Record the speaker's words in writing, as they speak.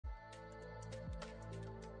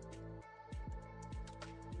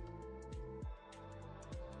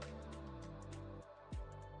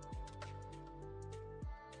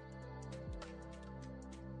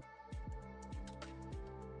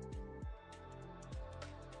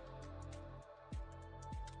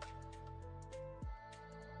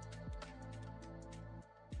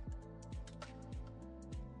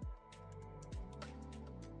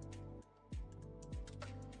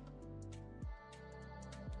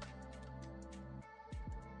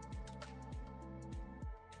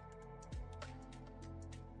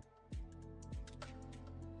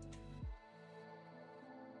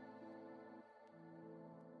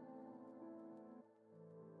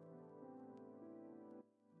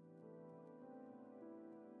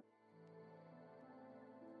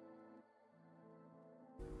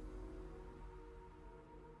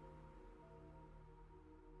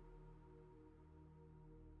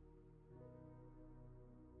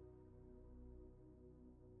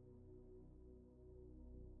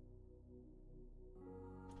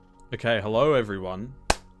Okay, hello everyone,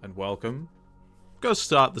 and welcome. Gotta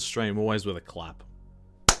start the stream always with a clap.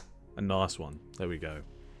 A nice one. There we go.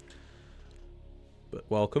 But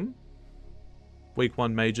welcome. Week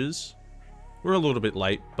 1 majors. We're a little bit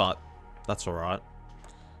late, but that's alright.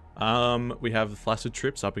 We have the Flaccid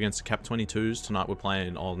trips up against the Cap-22s. Tonight we're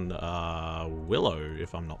playing on Willow,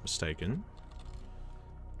 if I'm not mistaken.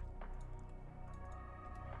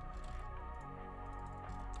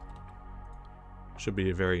 Should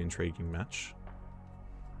be a very intriguing match.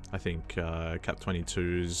 I think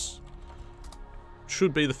Cap-22s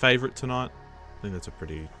should be the favourite tonight. I think that's a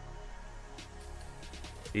pretty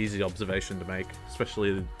easy observation to make,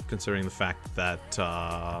 especially considering the fact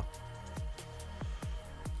that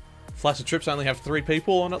Flaccid trips only have 3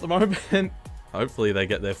 people on at the moment. Hopefully they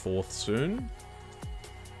get their 4th soon.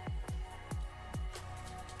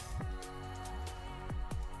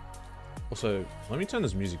 Also, let me turn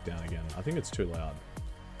this music down again. I think it's too loud.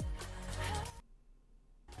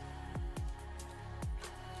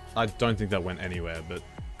 I don't think that went anywhere, but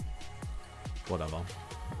whatever.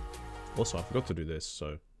 Also, I forgot to do this,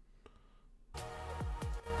 so... Okay,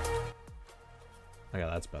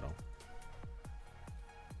 that's better.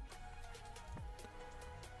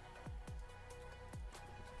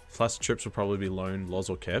 Flaccid trips will probably be Lone, Loz,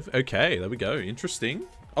 or Kev. Okay, there we go. Interesting.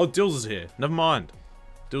 Oh, Dills is here. Never mind.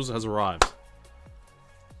 Dills has arrived.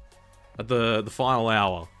 At the final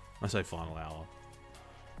hour. I say final hour.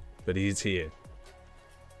 But he's here.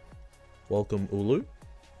 Welcome, Ulu.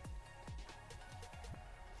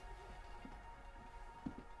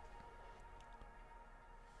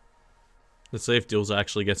 Let's see if Dills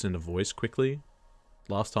actually gets into voice quickly.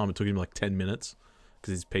 Last time it took him like 10 minutes.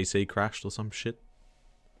 Because his PC crashed or some shit.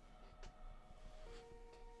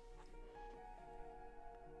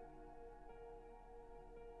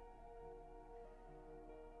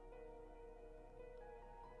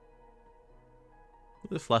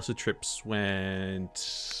 The Flaccid trips went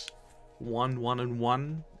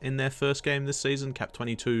 1-1-1 in their first game this season.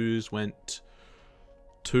 Cap-22s went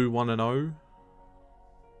 2-1-0.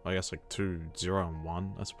 I guess like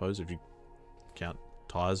 2-0-1, I suppose, if you count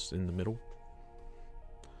ties in the middle.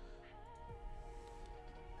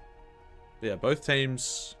 Yeah, both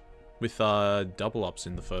teams with double ups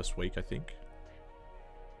in the first week, I think.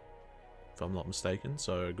 If I'm not mistaken,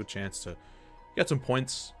 so a good chance to get some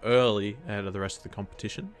points early ahead of the rest of the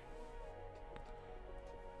competition.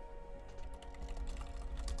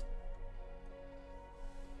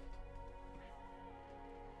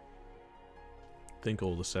 I think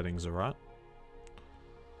all the settings are right.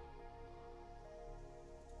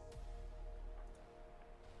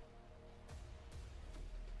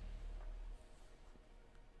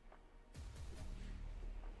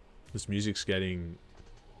 This music's getting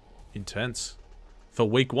intense. For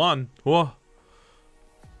week 1. Whoa.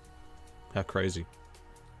 How crazy.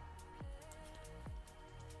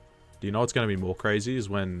 Do you know what's going to be more crazy is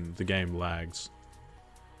when the game lags.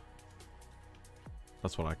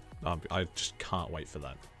 That's what I just can't wait for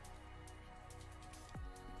that.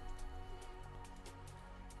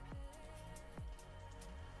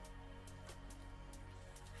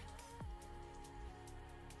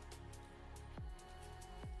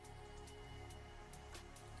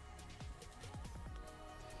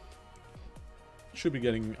 Should be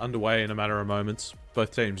getting underway in a matter of moments.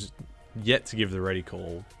 Both teams yet to give the ready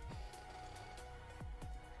call.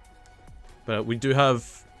 But we do have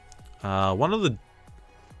one of the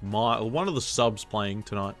subs playing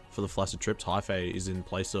tonight for the Flaccid trips. Haife is in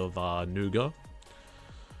place of Nuga.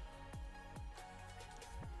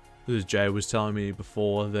 As Jay was telling me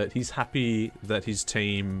before, that he's happy that his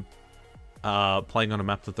team playing on a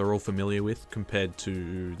map that they're all familiar with compared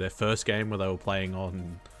to their first game where they were playing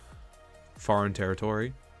on foreign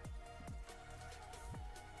territory.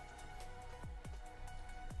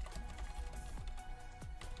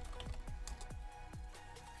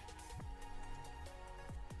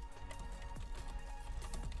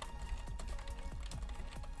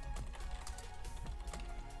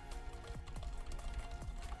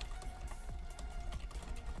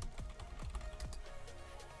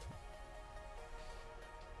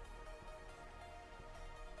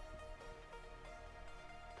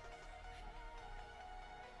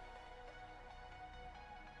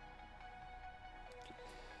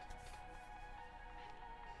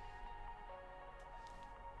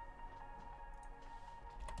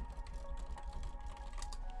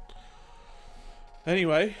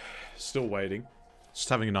 Anyway, still waiting. Just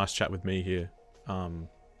having a nice chat with me here. And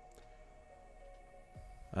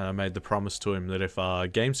I made the promise to him that if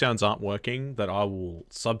game sounds aren't working, that I will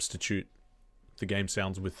substitute the game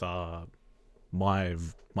sounds with my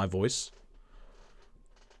voice.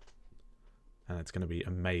 and it's going to be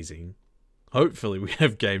amazing. Hopefully we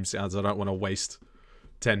have game sounds. I don't want to waste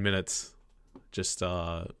 10 minutes just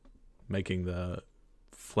making the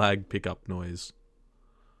flag pickup noise.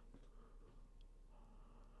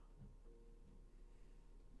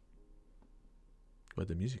 Where'd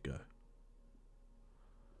the music go?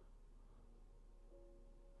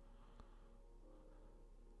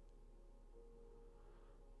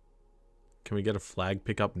 Can we get a flag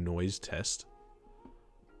pickup noise test?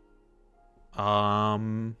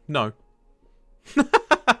 No.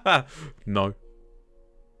 No.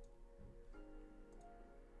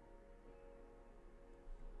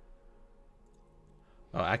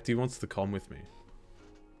 Oh, Acti wants to com with me.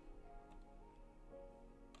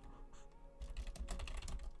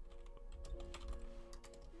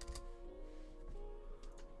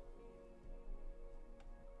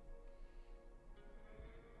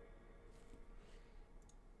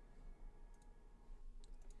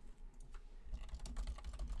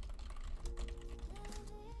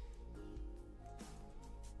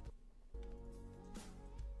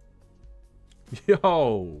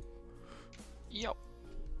 Yo! Yo.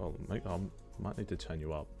 Well, mate, I might need to turn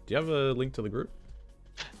you up. Do you have a link to the group?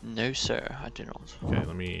 No, sir, I do not. Okay,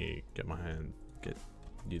 let me get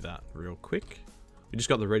you that real quick. We just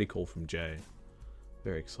got the ready call from Jay.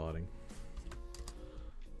 Very exciting.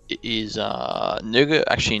 Is Nuga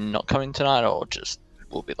actually not coming tonight, or just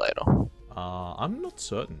will be later? I'm not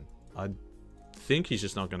certain. I think he's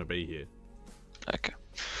just not going to be here. Okay.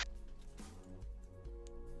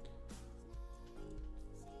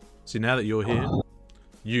 See, now that you're here,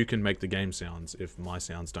 you can make the game sounds if my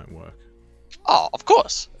sounds don't work. Oh, of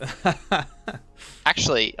course.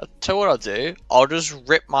 Actually, I'll tell you what I'll do. I'll just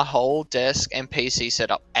rip my whole desk and PC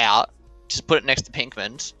setup out, just put it next to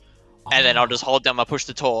Pinkman's, and then I'll just hold down my push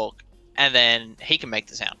to talk, and then he can make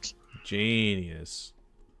the sounds. Genius.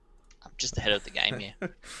 I'm just ahead of the game here.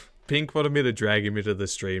 Pink wanted me to drag him into the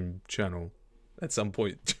stream channel at some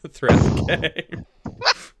point throughout the game.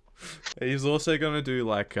 He's also gonna do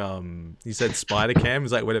like he said spider cam.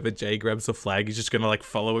 He's like whenever Jay grabs the flag, he's just gonna like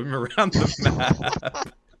follow him around the map.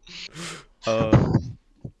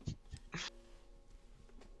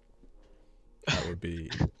 That would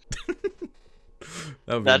be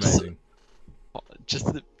amazing.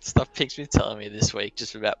 Just the stuff Pink's been telling me this week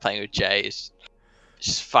just about playing with Jay is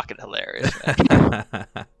just fucking hilarious, man.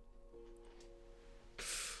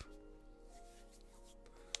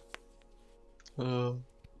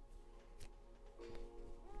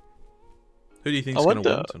 Who do you think's going to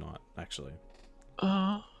win tonight, actually?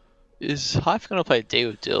 Is Hype going to play D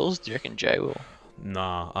with Dills? Do you reckon Jay will?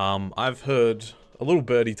 Nah, I've heard, a little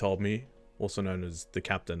birdie told me, also known as the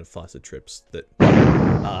captain of Flaccid Trips, that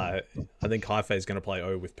I think Hi-Fei's going to play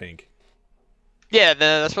O with Pink. Yeah,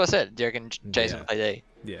 that's what I said. Do you reckon Jay's going to play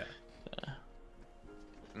D? Yeah.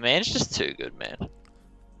 Man, it's just too good, man.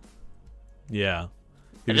 Yeah.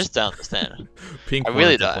 I just don't understand. Pink I really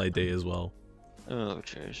wanted to don't. play D as well. Oh,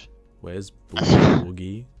 jeez. Where's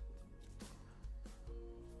Boogie?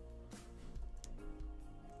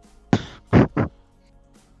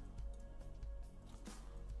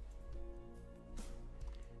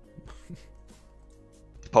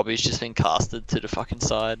 Bobby's just been casted to the fucking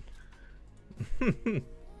side. You've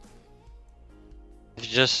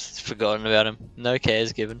just forgotten about him. No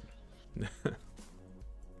cares given.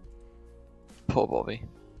 Poor Bobby.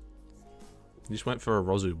 You just went for a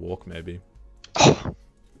Rozu walk, maybe. Oh.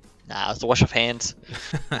 Nah, it's the wash of hands.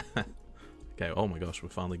 Okay, oh my gosh, we're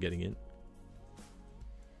finally getting in.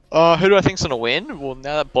 Who do I think's gonna win? Well,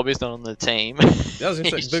 now that Bobby's not on the team. Yeah, I was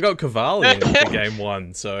gonna say, they got Cavalli in for game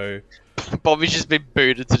one, so... Bobby's just been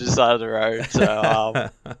booted to the side of the road, so...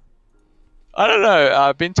 I don't know,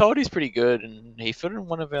 I've been told he's pretty good, and he filled in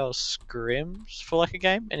one of our scrims for like a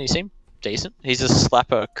game, and he seemed decent. He's a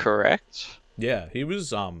slapper, correct? Yeah, he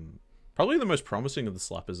was probably the most promising of the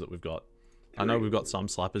slappers that we've got. I know we've got some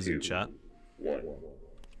slappers in chat. Is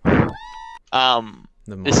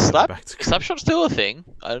slapshot still a thing?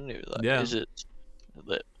 I don't even know. Yeah. Is it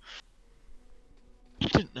lit? I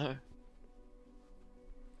didn't know.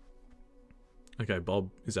 Okay, Bob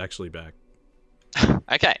is actually back.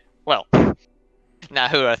 Okay, well. Now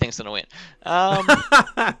who do I think's gonna win?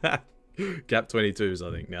 Cap-22s,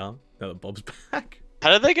 I think, now that Bob's back. How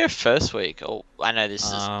did they go first week? Oh, I know this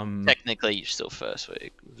is technically still first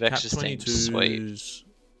week. Vex's team's sweet.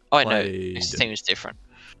 Oh, I know. Vex's team is different.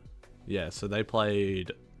 Yeah, so they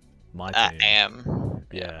played my team.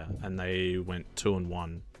 Yeah, Yeah, and they went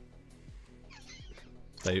 2-1.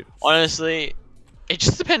 They honestly, it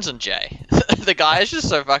just depends on Jay. The guy is just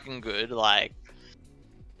so fucking good. Like,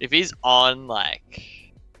 if he's on,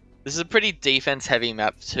 like, This is a pretty defense-heavy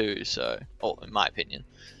map too, so, in my opinion.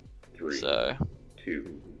 3, So,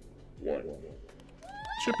 2, 1.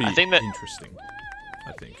 Should be interesting,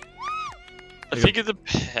 I think. I think it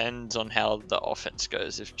depends on how the offense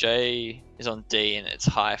goes. If Jay is on D and it's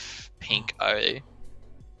pink O,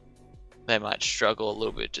 they might struggle a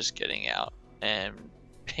little bit just getting out. And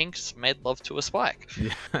Pink's made love to a spike.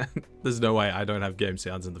 Yeah, there's no way I don't have game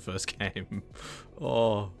sounds in the first game.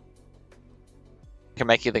 Oh. I can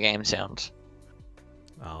make you the game sound.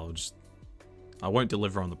 I won't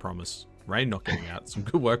deliver on the promise. Rain not getting out. Some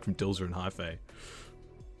good work from Dilzer and Hi-Fi.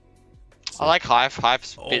 I like Hive.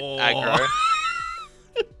 Hive's a bit aggro.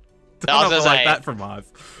 I was like that from Hive.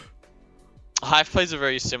 Hive plays a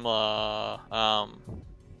very similar,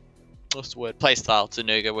 what's the word? Playstyle to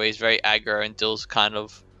Nuga, where he's very aggro and Dill's kind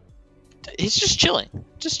of, he's just chilling.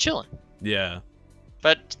 Yeah.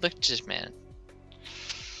 But look, just man.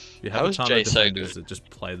 You have a ton of defenders that just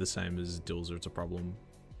play the same as Dilzer, it's a problem.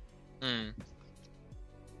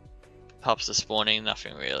 Pups are spawning,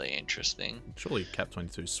 nothing really interesting. Surely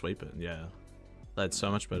Cap-22s sweep it, yeah. They had so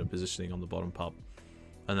much better positioning on the bottom pup.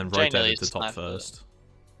 And then rotate it to top first.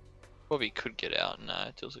 Probably could get out,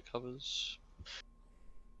 no, Dilzer covers.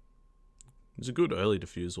 It's a good early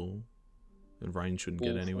defusal. And Rain shouldn't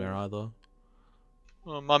get anywhere either.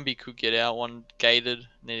 Well, Mumby could get out, one gated,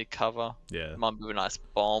 needed cover. Yeah. Mumby with a nice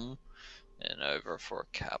bomb. And over for a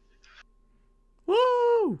cap.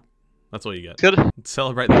 Woo! That's all you get. Good.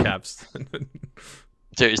 Celebrate the caps.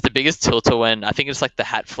 Dude, it's the biggest tilter when, I think it's like the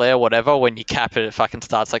hat flare, whatever, when you cap it, it fucking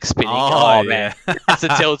starts like spinning. Oh man. That's a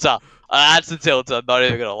tilter. That's a tilter, not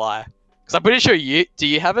even gonna lie. Because I'm pretty sure do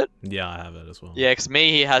you have it? Yeah, I have it as well. Yeah, because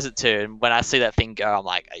he has it too, and when I see that thing go, I'm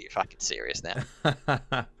like, are you fucking serious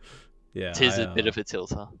now? Yeah. Tis a bit of a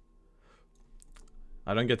tilter.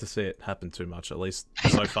 I don't get to see it happen too much, at least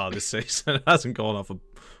so far this season. It hasn't gone off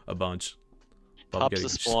a bunch. Pups are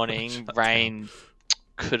spawning. Rain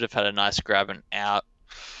could have had a nice grab and out.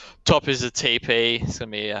 Top is a TP. It's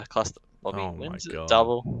going to be a cluster. Bobby wins it.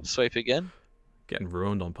 Double sweep again. Getting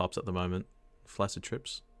ruined on pups at the moment. Flaccid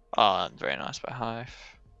trips. Oh, very nice by Hive.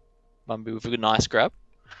 Mumby with a good nice grab.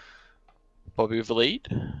 Bobby with a lead.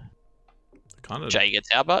 Jay gets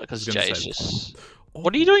out, but because Jay's just... Oh.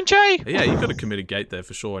 What are you doing, Jay? Yeah, you could have committed gate there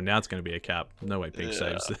for sure. Now it's going to be a cap. No way Pink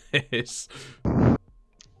saves this.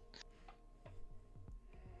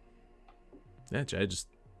 Yeah, Jay just...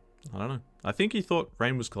 I don't know. I think he thought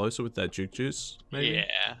Rain was closer with that juke juice, maybe?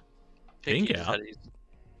 Yeah. Pink out.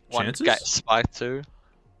 Chances? One spike too.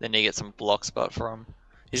 Then he gets some block spot from.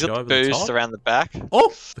 He's got the boost around the back.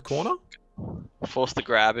 Oh! The corner? Force the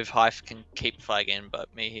grab if Hive can keep flag in, but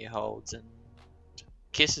he holds and...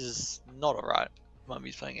 Kiss is not alright.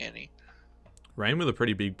 Mummy's playing Annie. Rain with a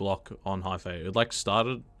pretty big block on Hi-Fi. It like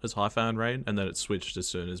started as Hi-Fi and Rain, and then it switched as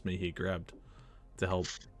soon as Mihi grabbed to help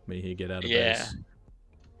Mihi get out of base.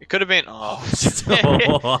 It could have been... Oh, still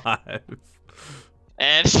alive.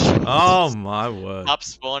 And... Oh my word. Up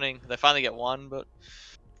spawning. They finally get one, but...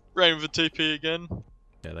 Rain with a TP again.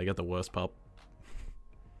 Yeah, they got the worst pup.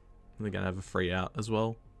 They're going to have a free out as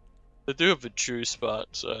well. They do have a juice spot,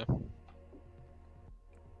 so...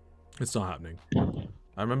 It's not happening.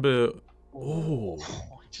 I remember... Oh,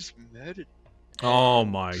 he just murdered. Oh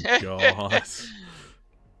my god.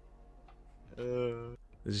 They're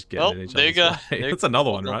just getting in each other's way. That's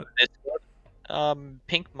another one, right?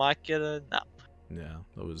 Pink might get a... No. Yeah,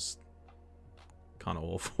 that was kind of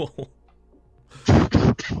awful.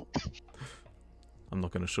 I'm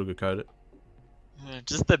not going to sugarcoat it.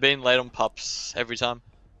 Just they're being late on pups every time.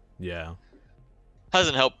 Yeah.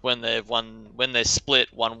 Hasn't helped when they've won, when they're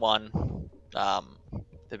split 1-1.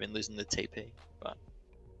 They've been losing the TP, but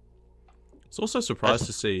it's also surprised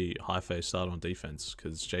to see Hi-Fi start on defense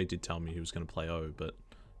because Jay did tell me he was going to play O, but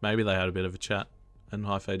maybe they had a bit of a chat and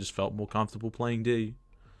Hi-Fi just felt more comfortable playing D,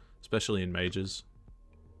 especially in majors.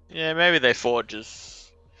 Yeah, maybe they thought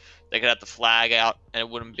just they could have the flag out and it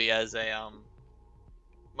wouldn't be as a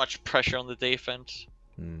much pressure on the defense.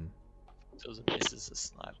 It was a misses a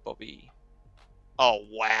snipe, Bobby. Oh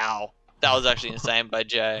wow, that was actually insane by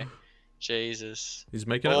Jay. Jesus. He's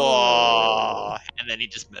making it. Oh, and then he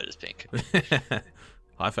just murders Pink.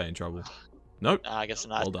 Hi-Fi in trouble. Nope. I guess a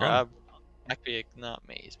nice grab. Might be not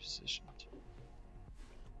me's positioned.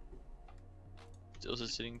 Still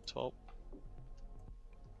sitting top.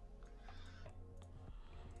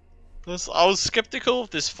 I was skeptical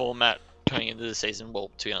of this format coming into the season.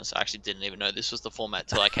 Well, to be honest, I actually didn't even know this was the format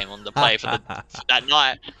till I came on to play for that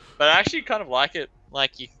night. But I actually kind of like it.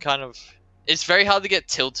 Like you can kind of, it's very hard to get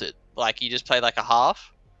tilted. Like you just play like a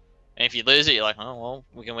half, and if you lose it, you're like, oh well,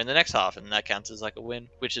 we can win the next half, and that counts as like a win,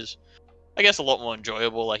 which is I guess a lot more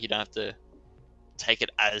enjoyable. Like you don't have to take it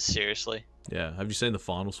as seriously. Yeah. Have you seen the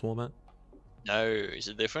finals format? No, is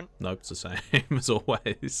it different? Nope, it's the same as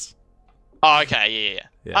always. Oh, okay, yeah.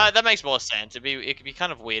 Yeah. That makes more sense. It could be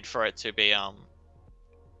kind of weird for it to be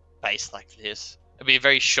based like this. It'd be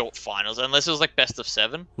very short finals unless it was like best of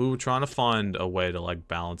 7. We were trying to find a way to like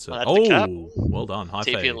balance it. Well, that's the cap. Well done. High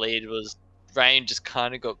TP fade. lead was Rain just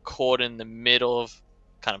kind of got caught in the middle of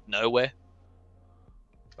kind of nowhere.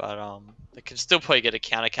 But they can still probably get a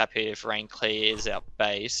counter cap here if Rain clears out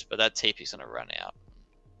base, but that TP's gonna run out.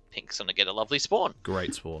 Pink's gonna get a lovely spawn.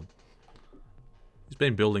 Great spawn. He's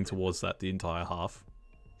been building towards that the entire half.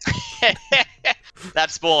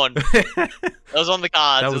 That spawn. That was on the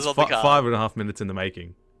cards. That was on the cards. 5.5 minutes in the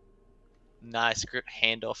making. Nice grip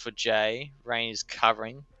handoff for Jay. Rain is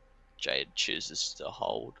covering. Jay chooses to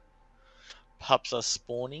hold. Pups are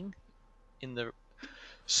spawning in the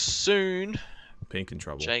soon. Pink in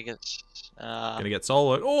trouble. Jay gets Gonna get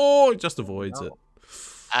soloed. Oh, just avoids it.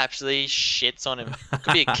 absolutely shits on him.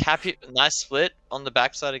 Could be a cap hit. Nice split on the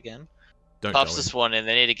backside again. Don't Pups go the in. spawn in.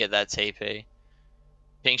 They need to get that TP.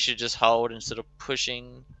 Pink should just hold instead of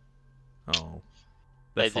pushing. Oh.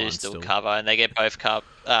 They They're do fine still cover, and they get both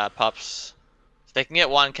pups. If they can get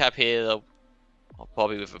one cap here, they'll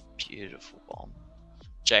Bobby with a beautiful bomb.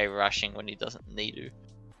 Jay rushing when he doesn't need to.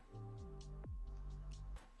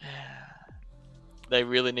 They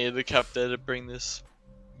really need the cap there to bring this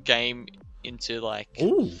game into like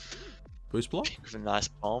Ooh. Boost block? Pink with a nice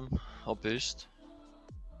bomb or boost.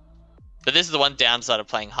 But this is the one downside of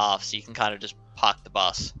playing half, so you can kind of just park the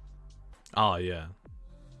bus. Oh, yeah.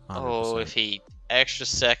 100%. Oh, if he extra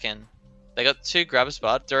second. They got 2 grabs,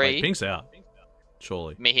 but 3. Wait, Pink's out.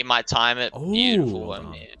 Surely. He might time it. Ooh, Beautiful well one.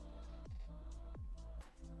 done. Yeah.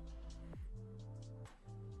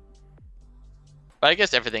 But I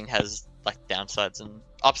guess everything has like downsides and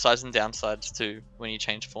upsides and downsides too when you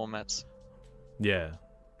change formats. Yeah.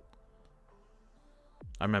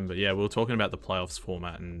 I remember, yeah, we were talking about the playoffs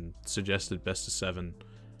format and suggested best of 7,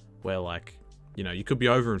 where like, you know, you could be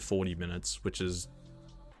over in 40 minutes, which is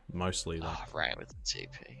mostly like Oh, Rain with the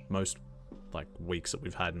TP. most like weeks that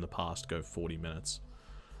we've had in the past go 40 minutes.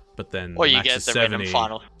 But then Or you max get is the 70, random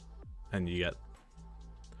final. and you get,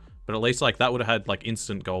 but at least like that would have had like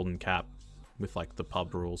instant golden cap with like the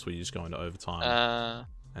pub rules where you just go into overtime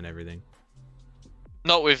and everything.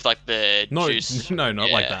 Not with like the No, juice. no,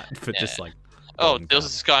 not like Yeah, that, but just like. Oh, golden Dills cap.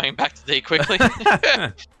 is going back to D quickly.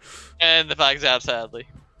 And the flag's out sadly.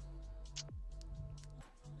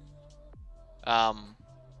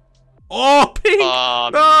 Oh, Pink! Oh,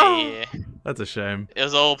 No! yeah. That's a shame. It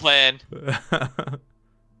was all planned.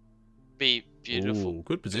 Be beautiful. Ooh,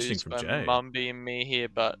 good positioning Boost from by Jay. Mumby and me here,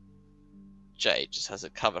 but Jay just has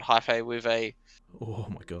it covered. High fade with a Oh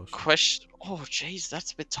my gosh. question. Oh, jeez,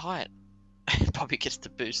 that's a bit tight. Probably gets the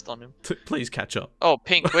boost on him. Please catch up. Oh,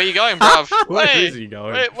 Pink, where you going, bruv? Where Hey, is he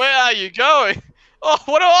going? where are you going? Oh,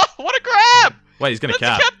 what a grab! Wait, he's gonna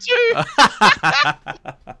That's cap. a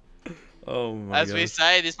cap too! Oh my As we gosh.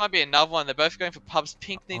 say, this might be another one. They're both going for pubs.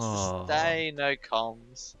 Pink needs Oh. to stay. No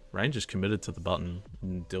comms. Rangers committed to the button,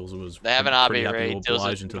 and Dills was They have an pretty RB happy read. to Dills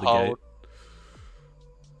oblige is into the hold. gate.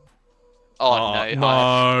 Oh, no.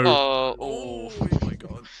 No. Oh, Oh my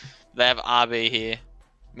god. They have RB here.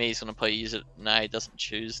 Me's gonna play use it. No, he doesn't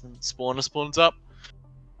choose. And Spawner spawns up.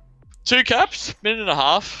 2 caps, minute and a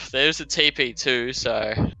half. There's a TP too,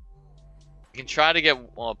 so you can try to get.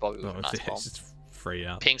 Oh, Bobby with No, a nice bomb. it's just free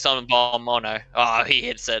out. Pink's on the bomb. Oh no. Oh, he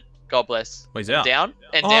hits it. God bless. Wait, he's out. Down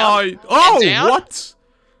and Oh, down. oh, down. what?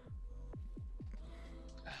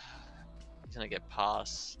 He's gonna get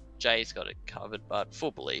past. Jay's got it covered, but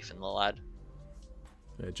full belief in the lad.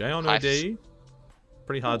 Yeah, Jay on High OD.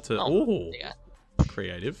 Pretty hard to. Oh, Oh, yeah.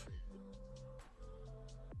 creative.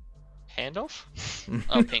 Handoff.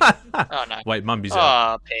 Oh, Pink. Oh no. Wait, Mumby's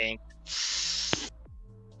out. Oh, Pink.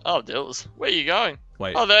 Oh, Dills. Where are you going?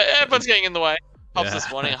 Wait. Oh, everyone's getting in the way. Pops Yeah.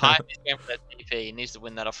 this morning. High he's going for that TP. He needs to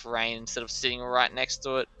win that off Rain instead of sitting right next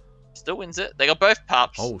to it. Still wins it. They got both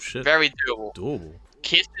pups. Oh shit. Very doable. Doable.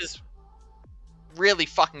 Kiss is really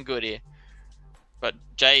fucking good here. But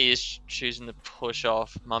Jay is choosing to push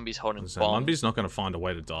off. Mumby's holding So bomb. Mumby's not going to find a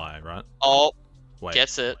way to die, right? Oh, Wait.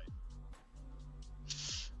 gets it.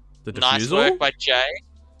 The Nice defusal? work by Jay.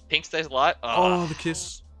 Pink stays alive. Oh, the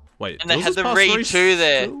kiss. Wait. And they was had this the pass read three too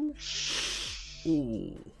there. still?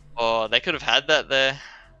 Ooh. Oh, they could have had that there.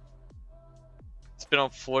 It's been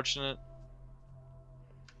unfortunate.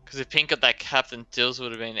 Because if Pink got that cap, then Dills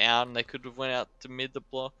would have been out, and they could have went out to mid the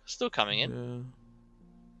block. Still coming in.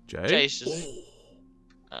 Yeah. Jay? Jay's just...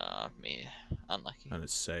 me. Unlucky. And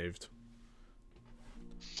it's saved.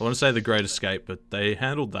 I want to say the Great Escape, but they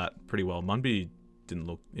handled that pretty well. Munby didn't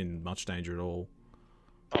look in much danger at all.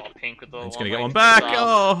 Oh, pink with the He's one gonna get way one to back. the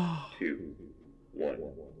Oh, 2, 1.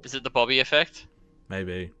 Is it the Bobby effect?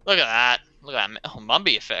 maybe. Look at that. Look at that. Oh,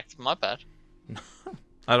 Mumby effect. My bad.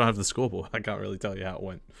 I don't have the scoreboard. I can't really tell you how it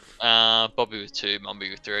went. Bobby with 2, Mumby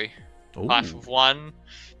with 3. Ooh. Knife with 1,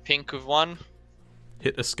 pink with 1.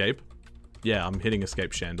 Hit escape. Yeah, I'm hitting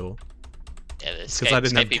escape Shandor. Yeah, the Because I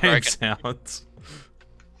didn't have escape game broken. sounds.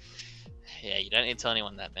 Yeah, you don't need to tell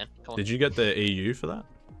anyone that, man. Come on. Did you get the EU for that?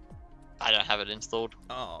 I don't have it installed.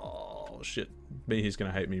 Oh, shit. Me, he's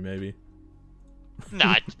gonna hate me, maybe.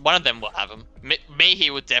 Nah, one of them will have them. Me,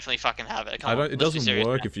 he would definitely fucking have it. Come on, It let's be doesn't serious,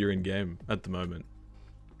 work man. if you're in game at the moment.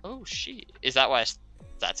 Oh shit! Is that why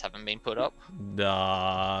stats haven't been put up?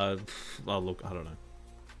 Oh, look, I don't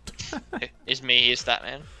know. Is me his stat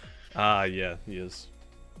man? Yeah, he is.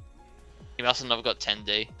 He must have never got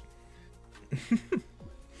 10D.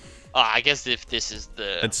 Oh, I guess if this is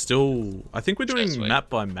the... It's still... I think we're doing Sweet. map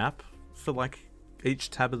by map for, like, each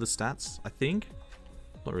tab of the stats, I think.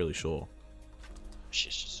 Not really sure.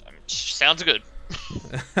 I mean, sounds good.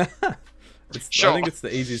 I Sure. think it's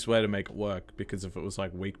the easiest way to make it work, because if it was,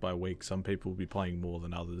 like, week by week, some people would be playing more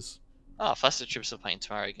than others. Oh, Flaccid Trips are playing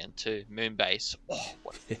tomorrow again too. Moonbase. Oh,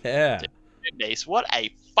 what Yeah. Moonbase? What a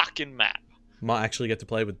fucking map. Might actually get to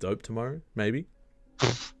play with Dope tomorrow, maybe.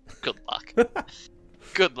 Good luck.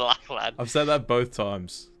 Good luck, lad. I've said that both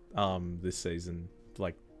times this season.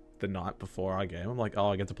 Like, the night before our game. I'm like, oh,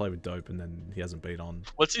 I get to play with Dope, and then he hasn't been on.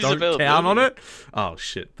 What's his Don't availability? count on it? Oh,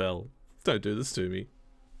 shit, Bell. Don't do this to me.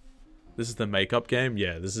 This is the makeup game?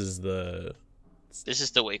 Yeah, this is the... This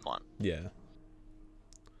is the weak one. Yeah.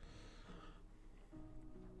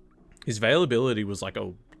 His availability was like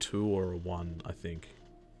a 2 or a 1, I think.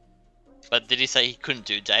 But did he say he couldn't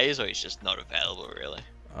do days, or he's just not available, really?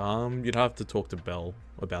 You'd have to talk to Bell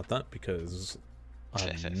about that, because I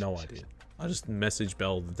have no idea. I just messaged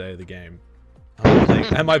Bell the day of the game.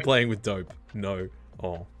 Am I playing with Dope? No.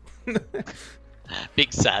 Oh.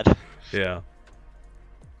 Big sad. Yeah.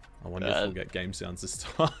 I wonder if we'll get game sounds this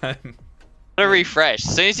time. What a refresh.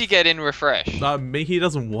 As soon as you get in, refresh. He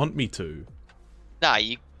doesn't want me to. Nah,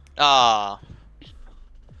 you... Ah.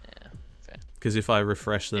 Because if I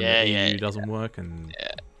refresh them, the EU doesn't work, and...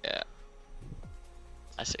 Yeah.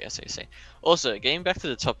 I see. Also, getting back to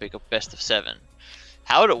the topic of best of 7,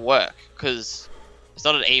 how would it work? Because it's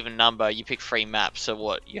not an even number. You pick 3 maps, so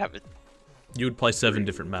what? You have a... You would play 7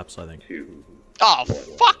 different maps, I think. 2. Oh,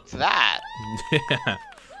 fuck that! Yeah.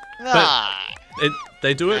 Nah.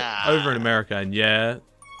 They do it Nah. over in America, and yeah.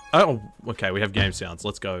 Oh, okay, we have game sounds.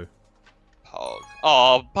 Let's go. Pog.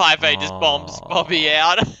 Oh, Pivate just bombs Bobby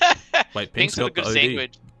out. Wait, Pink's Pink's got a got good the OD.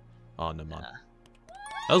 sandwich. Oh, no, man.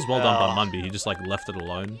 That was well done by Munby. He just, like, left it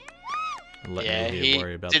alone. And let me here He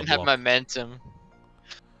worry about didn't the have block. momentum.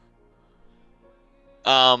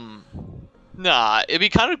 Nah, it'd be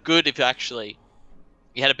kind of good if actually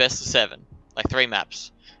you had a best of 7, like 3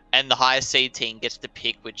 maps, and the highest seed team gets to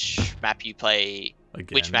pick which map you play.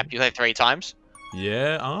 Again. Which map you play 3 times.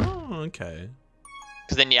 Yeah, oh, okay.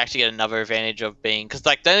 Because then you actually get another advantage of being... Because,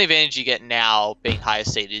 like, the only advantage you get now being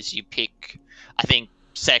highest seed is you pick, I think,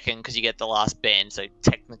 second because you get the last band. So,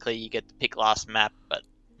 technically, you get to pick last map, but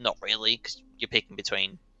not really because you're picking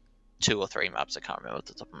between 2 or 3 maps. I can't remember off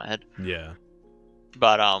the top of my head. Yeah.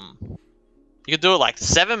 But, you could do it, like,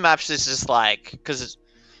 7 maps is just, like... Because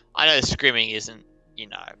I know scrimming isn't, you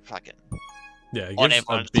know, fucking... Yeah, it on gives a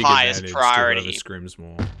everyone's big highest advantage priority. to whoever scrims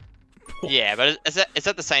more. Yeah, but it's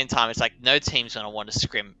at the same time, it's like no team's gonna want to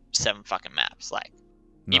scrim 7 fucking maps. Like,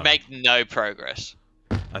 you No. make no progress.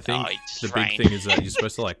 I think you just the big train. thing is that you're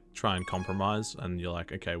supposed to, like, try and compromise, and you're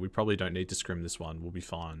like, okay, we probably don't need to scrim this one. We'll be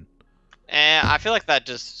fine. And I feel like that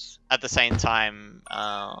just, at the same time,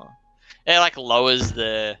 it, like, lowers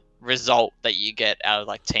the result that you get out of,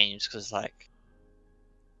 like, teams. Because, like,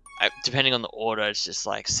 depending on the order, it's just,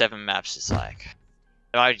 like, 7 maps is, like...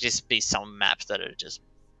 There might just be some maps that are just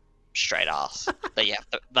straight ass that you have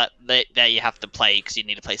to that you have to play because you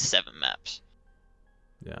need to play 7 maps.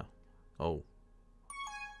 Yeah. Oh.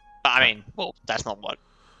 But, I mean, well, that's not what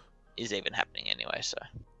is even happening anyway, so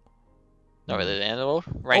not really the end of the world.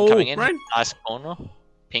 Rain coming in, Rain. nice corner.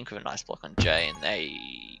 Pink with a nice block on Jay, and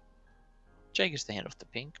Jay gets the hand off the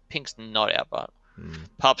Pink. Pink's not out, but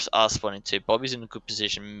Pups are spawning 2. Bobby's in a good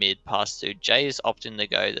position mid, pass 2. Jay is opting to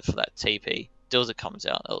go for that TP. Dills comes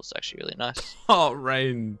out. That was actually really nice. Oh,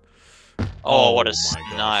 Rain. Oh, what a my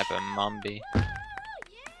gosh. sniper, Mumby.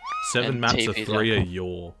 7 And maps TP of 3 are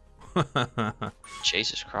your.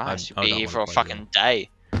 Jesus Christ, I you'll be don't here wanna for a play fucking day.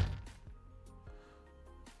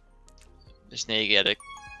 Just need to get a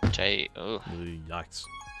Jay. Oh. Yikes.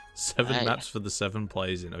 7 Hey. maps for the 7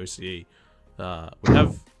 plays in OCE. We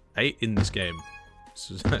have 8 in this game.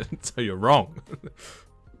 So, so you're wrong.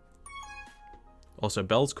 Also,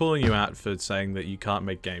 Bell's calling you out for saying that you can't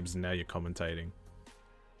make games and now you're commentating.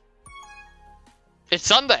 It's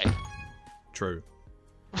Sunday. True.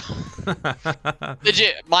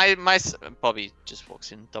 Legit, Bobby just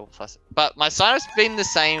walks in, double Flaccid. But my sign-up's been the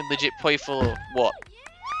same legit probably for, what,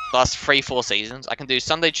 last 3-4 seasons. I can do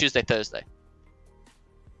Sunday, Tuesday, Thursday.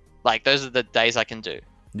 Like, those are the days I can do.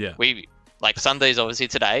 Yeah. Like, Sunday's obviously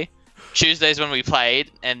today. Tuesday's when we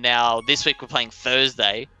played, and now this week we're playing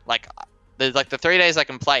Thursday. Like, there's like the 3 days I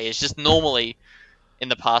can play. It's just normally, in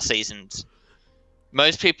the past seasons,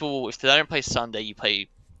 most people, if they don't play Sunday, you play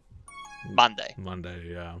Monday.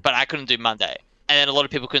 Monday, yeah. But I couldn't do Monday. And then a lot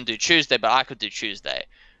of people couldn't do Tuesday, but I could do Tuesday.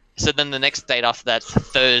 So then the next date after that's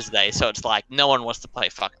Thursday. So it's like, no one wants to play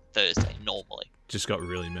fucking Thursday normally. Just got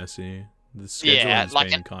really messy. The scheduling's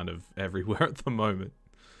been kind of everywhere at the moment.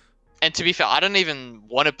 And to be fair, I don't even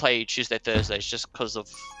want to play Tuesday, Thursdays just because of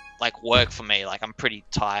like work for me. Like I'm pretty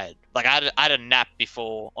tired. Like I had a nap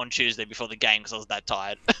on Tuesday before the game because I was that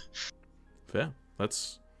tired. Fair.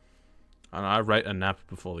 And I rate a nap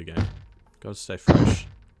before the game. Gotta stay fresh.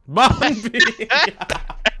 Bumby!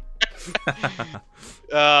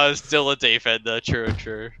 Still a defender.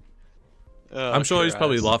 True. I'm sure he's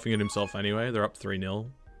probably laughing at himself anyway. They're up 3-0.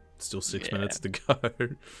 Still 6 minutes to go.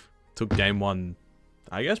 Took game 1,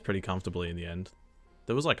 I guess, pretty comfortably in the end.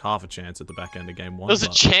 There was like half a chance at the back end of game 1. There was a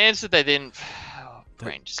chance that they didn't. Oh,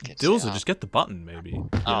 brain just gets Dills out. just get the button, maybe. You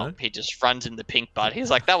know? He just runs in the pink button. He's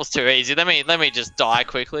like, that was too easy. Let me just die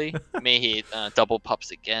quickly. Me here, double pups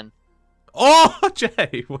again. Oh,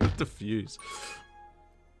 Jay! What a defuse.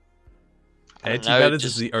 Anti-Batters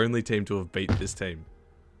is the only team to have beat this team.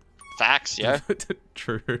 Facts, yo.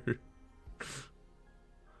 True.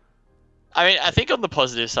 I mean, I think on the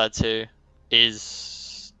positive side too,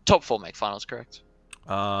 is top 4 make finals, correct?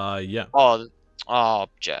 Yeah. Oh,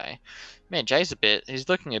 Jay. Man, Jay's he's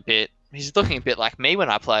looking a bit like me when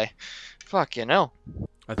I play. Fuck, you know.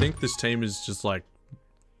 I think this team is just like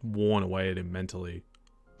worn away at him mentally.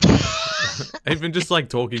 Even just like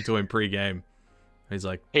talking to him pre-game. He's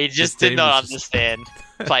like... He just did not understand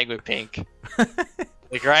playing with Pink.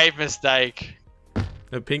 The grave mistake.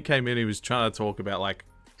 Pink came in, he was trying to talk about like...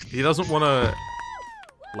 He doesn't want to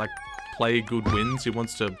like play good wins. He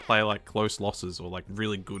wants to play like close losses or like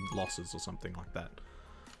really good losses or something like that.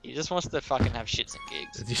 He just wants to fucking have shits and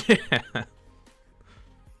gigs. Yeah.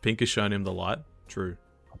 Pink has shown him the light. True.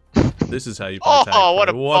 This is how you play tag. Oh, what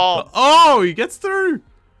a bomb. Oh, he gets through.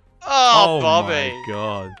 Oh, Bobby. My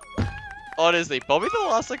God. Honestly, Bobby the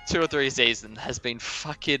last like 2 or 3 seasons has been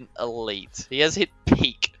fucking elite. He has hit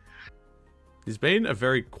peak. He's been a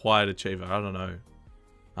very quiet achiever. I don't know.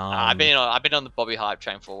 I've been on the Bobby hype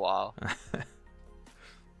train for a while.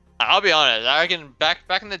 I'll be honest. I reckon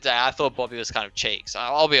back in the day, I thought Bobby was kind of cheeks.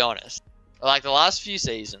 I'll be honest. Like the last few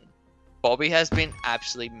seasons, Bobby has been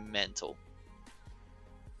absolutely mental.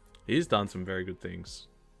 He's done some very good things.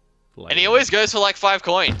 And he always goes for like 5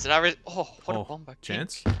 coins. And what a bomb by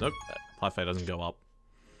chance? Pink. Nope. High fate doesn't go up.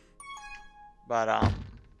 But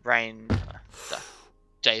Rain,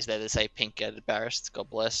 Jay's there to say Pink get embarrassed. God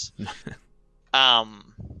bless.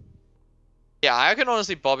 Yeah, I reckon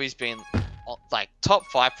honestly Bobby's been like top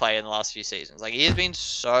 5 player in the last few seasons. Like he has been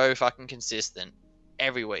so fucking consistent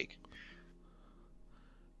every week.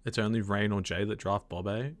 It's only Rain or Jay that draft Bob,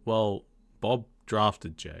 eh? Well, Bob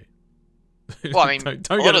drafted Jay. Well, I mean,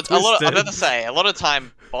 don't get it twisted. I'm about to say, a lot of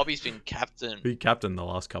time Bobby's been captain. He captained the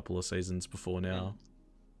last couple of seasons before now.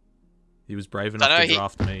 He was brave enough to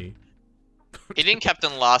draft me. He didn't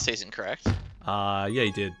captain last season, correct? Yeah,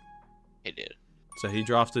 he did. He did. So he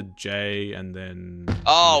drafted Jay and then...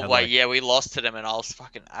 Oh, wait, yeah, we lost to them and I was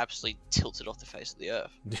fucking absolutely tilted off the face of the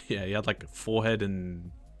earth. Yeah, he had like Forehead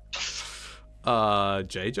and...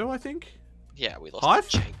 J-Jo, I think? Yeah, we lost Hive?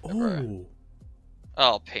 to Jake. Ooh.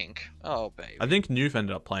 Oh, Pink. Oh, baby. I think Newf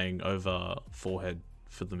ended up playing over Forehead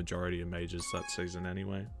for the majority of majors that season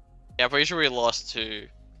anyway. Yeah, I'm pretty sure we lost to...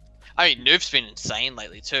 I mean, Noof's been insane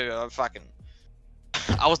lately too. I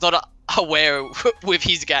was not aware with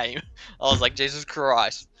his game. I was like, Jesus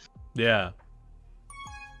Christ. Yeah.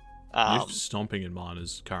 Noof's stomping in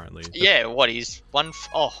minors currently. Yeah, what he's one...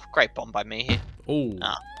 Oh, great bomb by me here. Oh.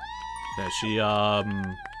 Yeah, she,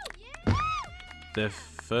 their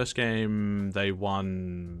first game, they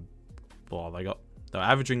won... Well, they were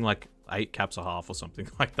averaging like 8 caps a half or something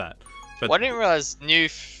like that. But I didn't realize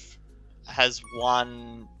Noof has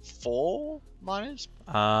won 4 minors?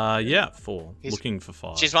 Yeah, 4. Looking for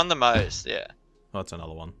 5. She's won the most, yeah. Oh, that's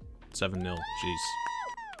another one. 7-0. Jeez.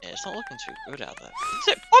 Yeah, it's not looking too good out there.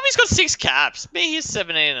 So, Bobby's got 6 caps. Me, he's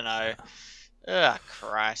 17-0. Ah,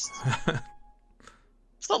 Christ.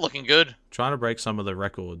 It's not looking good. Trying to break some of the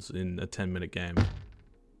records in a 10-minute game.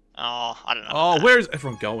 Oh, I don't know. Oh, where is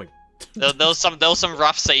everyone going? There was some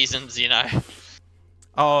rough seasons, you know.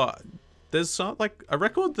 Oh, there's some, like, a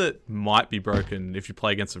record that might be broken if you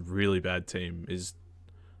play against a really bad team is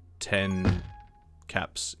 10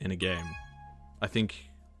 caps in a game. I think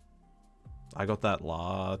I got that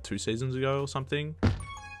 2 seasons ago or something.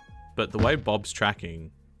 But the way Bob's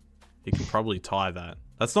tracking, he can probably tie that.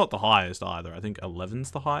 That's not the highest either. I think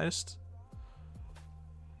 11's the highest.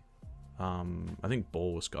 I think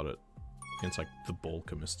Ball's got it. Against like the Ball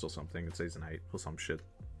Chemist or something in season 8 or some shit.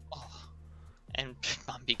 Oh, and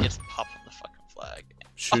Bumby gets pop on the fucking flag.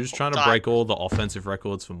 Shoes trying to break all the offensive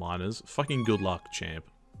records for minors. Fucking good luck, champ.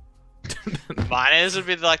 Minors would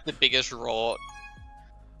be like the biggest rort.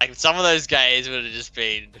 Like some of those games would have just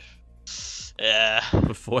been, yeah,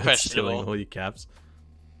 Before it's stealing all your caps.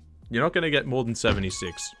 You're not going to get more than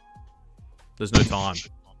 76. There's no time.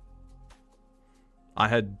 I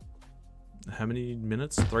had how many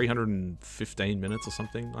minutes? 315 minutes or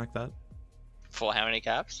something like that. For how many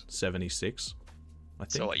caps? 76, I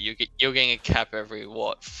think. So what, you're getting a cap every,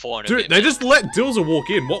 what, 400 Dude, they just let Dilzer walk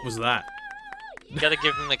in. What was that? You gotta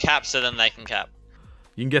give them the cap so then they can cap.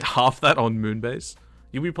 You can get half that on Moonbase.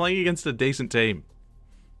 You'll be playing against a decent team.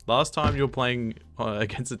 Last time you were playing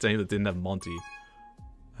against a team that didn't have Monty.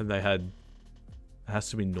 And they had... It has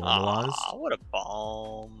to be normalized. Ah, what a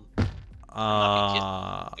bomb.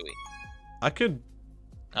 I could...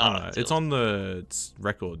 I don't know. It's on the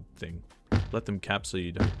record thing. Let them cap so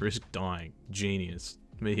you don't risk dying. Genius.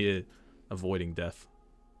 Me here avoiding death.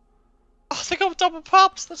 Oh, they got double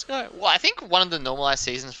pops. Let's go. Well, I think one of the normalized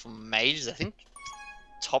seasons for mages, I think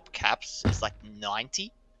top caps is like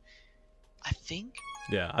 90. I think.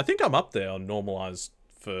 Yeah, I think I'm up there on normalized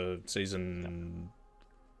for season...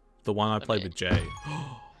 The one I played with Jay.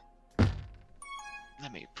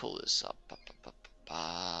 Let me pull this up.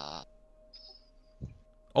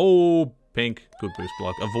 Oh, pink. Good boost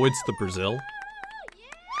block. Avoids the Brazil.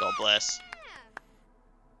 God bless.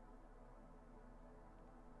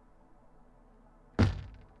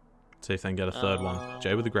 See if they can get a third one.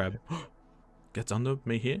 Jay with the grab. Gets under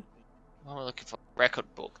me here. What am I looking for? Record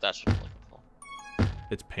book. That's what I'm looking for.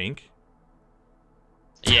 It's pink.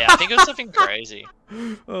 Yeah, I think it was something crazy.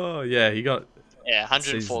 Oh, yeah, he got... Yeah,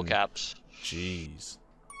 104 season. caps. Jeez.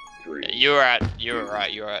 Yeah, you were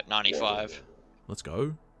right. You were at 95. Let's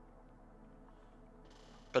go.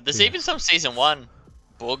 But there's even some season 1.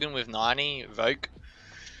 Borgen with 90. Voke.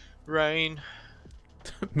 Rain.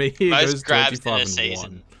 Me here Most goes grabs in 25 a and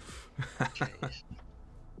season. 1.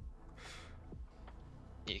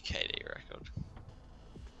 UKD record.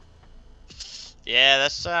 Yeah,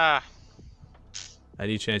 that's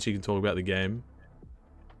Any chance you can talk about the game?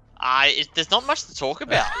 there's not much to talk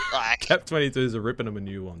about. Like Cap-22s are ripping him a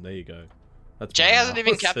new one. There you go. That's Jay my hasn't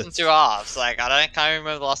even analysis. captained 2 halves. Like can't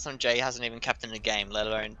remember the last time Jay hasn't even captained a game, let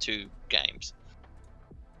alone 2 games.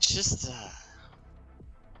 It's just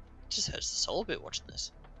hurts the soul a bit watching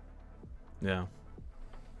this. Yeah.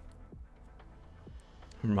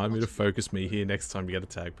 Remind me to focus me here next time you get a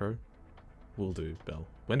tag pro. Will do, Bell.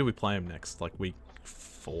 When do we play him next? Like week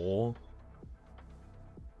 4?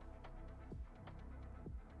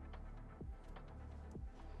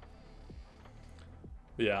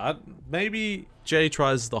 Yeah, maybe Jay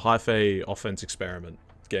tries the Hi-Fi offense experiment,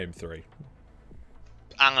 game 3.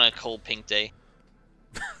 I'm gonna call Pink D.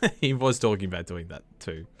 He was talking about doing that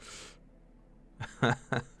too.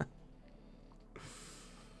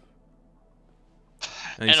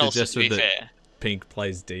 And he also, to suggested be that fair, Pink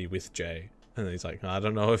plays D with Jay. And he's like, I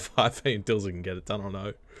don't know if Hi-Fi and Dilzer can get it done or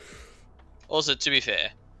no. also to be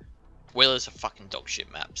fair, Wheeler's a fucking dog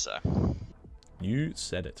shit map, so You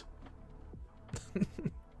said it.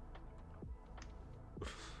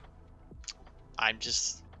 I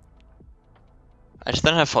just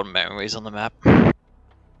don't have fond memories on the map.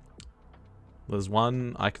 There's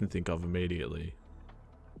one I can think of immediately.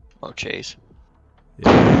 Oh jeez.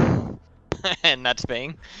 Yeah. And that's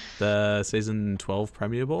being. The season 12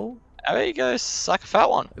 Premier Ball? How about you go suck a fat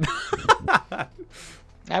one?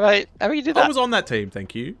 How about you do that? I was on that team,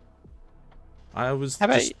 thank you. I was How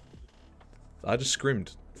about just... I just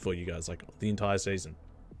scrimmed for you guys, like, the entire season.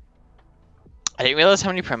 I didn't realize how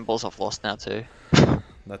many Prem balls I've lost now too.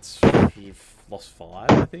 That's... You've lost 5,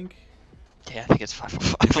 I think? Yeah, I think it's 5 or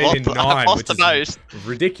 5. Maybe 9, I've lost which the is most.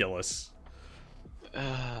 ridiculous.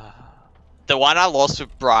 The one I lost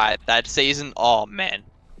with Bright that season, oh man.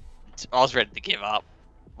 I was ready to give up.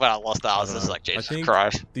 when I lost that, I was I just don't like, know. I Jesus think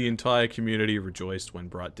Christ. the entire community rejoiced when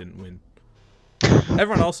Bright didn't win.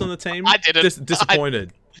 Everyone else on the team, I didn't.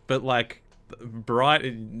 disappointed. But like, Bright,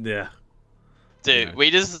 yeah. Dude, You know. we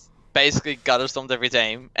just basically gutter stomped every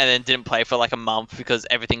team and then didn't play for like a month because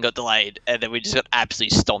everything got delayed, and then we just got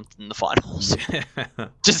absolutely stomped in the finals. Yeah.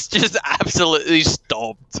 just absolutely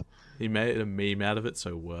stomped. He made a meme out of it,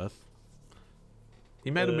 so worth. He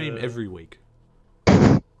made a meme every week.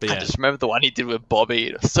 But I yeah, just remember the one he did with Bobby.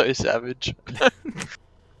 It was so savage.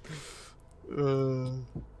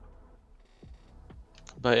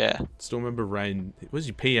 But yeah. still remember Rain. Was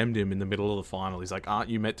he PM'd him in the middle of the final? He's like, "Aren't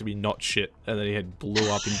you meant to be not shit?" And then he had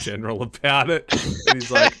blew up in general about it. And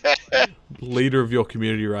he's like, "Leader of your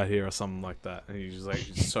community right here," or something like that. And he's just like,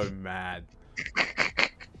 he's so mad.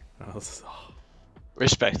 And I was, oh.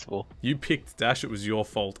 Respectable. You picked Dash. It was your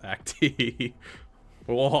fault, Acty.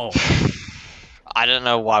 Whoa. I don't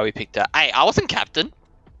know why we picked that. Hey, I wasn't captain.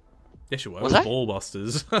 Yes, you were. Was it I? was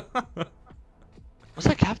Ballbusters. Was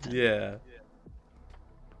I captain? Yeah.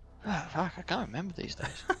 Oh, fuck, I can't remember these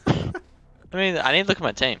days. I mean, I need to look at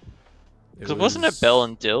my team. Because wasn't it Bell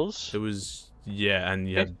and Dills? It was, yeah, and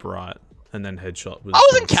you had Bright, and then Headshot was. I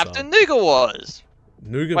wasn't the captain. sub. Nuga was.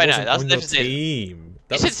 Nuga Wait, no, wasn't that was on a your different season. team.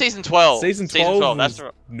 You said season 12. Season 12 That's was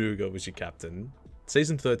right. Nuga was your captain.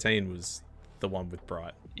 Season 13 was the one with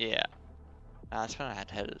Bright. Yeah. That's when I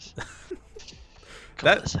had headers.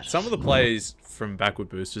 Some of the plays from backward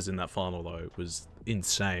boosters in that final though was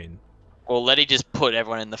insane. Well, Letty just put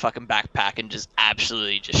everyone in the fucking backpack and just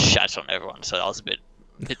absolutely just shat on everyone, so that was a bit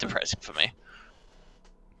depressing for me.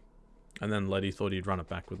 And then Letty thought he'd run it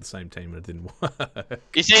back with the same team and it didn't work.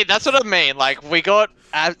 You see, that's what I mean. Like, we got,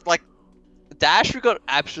 like, Dash we got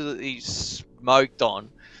absolutely smoked on.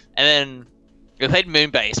 And then we played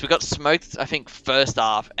Moonbase. We got smoked, I think, first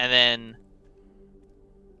half. And then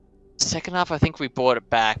second half, I think we brought it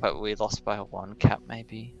back, but we lost by one cap,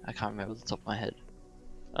 maybe. I can't remember off the top of my head.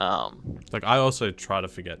 Like, I also try to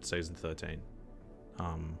forget season 13.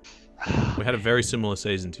 We had a very similar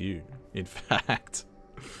season to you, in fact.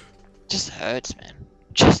 Just hurts, man.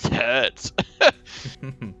 Just hurts.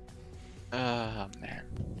 Oh, man.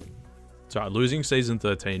 Sorry, losing season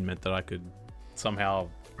 13 meant that I could somehow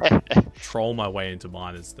troll my way into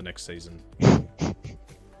minors the next season.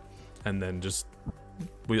 And then just...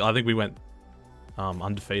 I think we went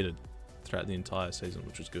undefeated throughout the entire season,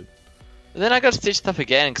 which was good. Then I got stitched up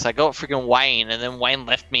again because I got freaking Wayne, and then Wayne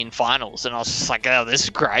left me in finals, and I was just like, oh, this is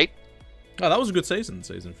great. Oh, that was a good season,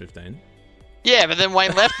 season 15. Yeah, but then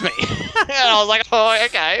Wayne left me. And I was like, oh,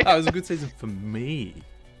 okay. That was a good season for me.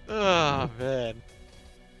 Oh, man.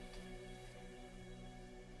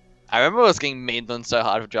 I remember I was getting meaned on so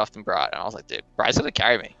hard for drafting Bright, and I was like, dude, Bright's gonna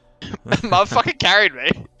carry me. Motherfucker carried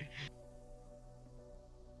me.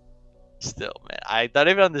 Still, man, I don't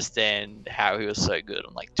even understand how he was so good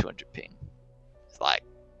on like 200 ping. It's like,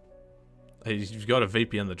 Hey, you've got a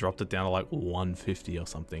VPN that dropped it down to like 150 or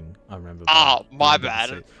something. I remember. oh, my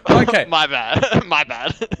remember the bad. Okay. My bad. My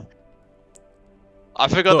bad. I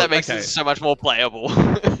forgot Look, that makes okay. it so much more playable.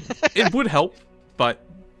 It would help, but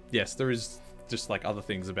yes, there is just like other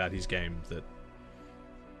things about his game that.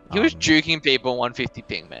 He was juking people on 150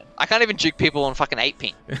 ping, man. I can't even juke people on fucking 8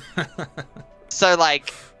 ping. So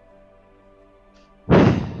like.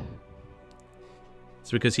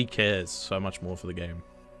 It's because he cares so much more for the game.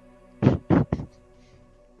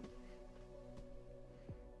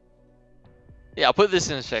 Yeah, I'll put this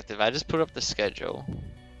in perspective. I just put up the schedule.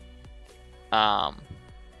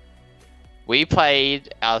 We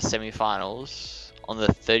played our semifinals on the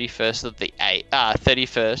 31st of the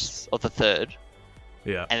 31st of the 3rd,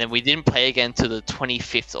 Yeah. and then we didn't play again till the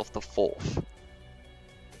 25th of the 4th.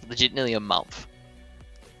 Legit nearly a month.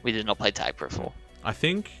 We did not play Tag Pro 4. I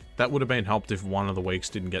think that would have been helped if one of the weeks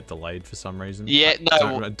didn't get delayed for some reason. Yeah,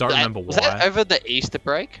 no. I don't remember was why. that over the Easter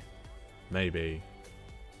break? Maybe.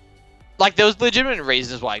 Like, there was legitimate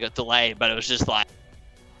reasons why it got delayed, but it was just like,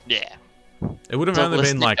 yeah. It would have So only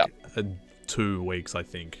let's been stick like 2 weeks, I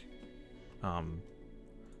think. But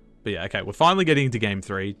yeah, okay. We're finally getting into game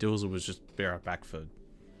 3. Dills was just be right back for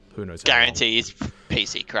who knows how long. Guarantee his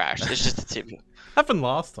PC crashed. It's just a tip. Happened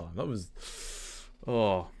last time. That was...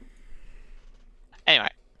 Oh. Anyway,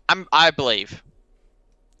 I believe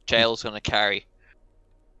Jail's gonna carry.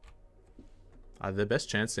 Their best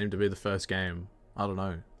chance seemed to be the first game. I don't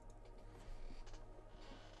know.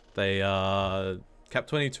 They,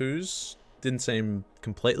 Cap-22s didn't seem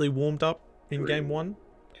completely warmed up in game 1.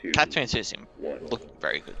 Cap-22 seem looking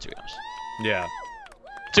very good, to be honest. Yeah.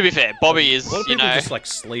 To be fair, Bobby is, A lot of you people know, just like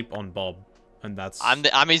sleep on Bob, and that's...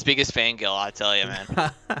 I'm his biggest fangirl, I tell you,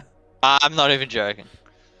 man. I'm not even joking.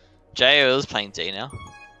 J.O. is playing D now.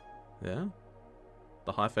 Yeah.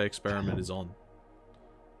 The hyphae experiment is on.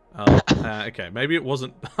 Okay, maybe it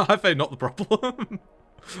wasn't hyphae not the problem.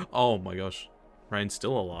 Oh my gosh. Rain's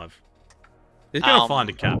still alive. He's gonna find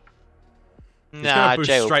a cap. He's gonna push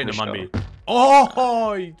Jay straight into Munby.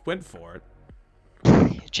 Oh, he went for it.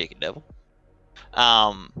 Chicken devil.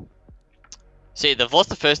 See, they've lost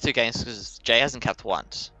the first 2 games because Jay hasn't capped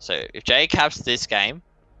once. So if Jay caps this game,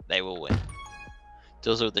 they will win.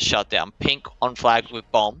 Deals with the shutdown. Pink on flag with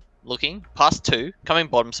bomb. Looking. Past 2. Coming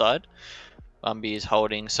bottom side. Munby is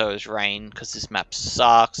holding, so is Rain, because this map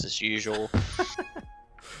sucks as usual.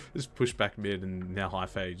 Just push back mid and now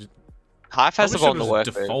hyphae. Hive has the bomb to work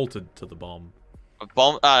with. Defaulted to the bomb.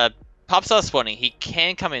 Pups are spawning. He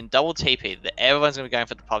can come in double TP. Everyone's going to be going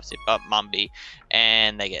for the pups but Munby.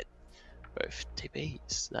 And they get both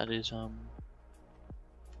TPs. That is,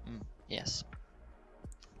 yes.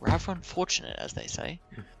 Rather unfortunate, as they say.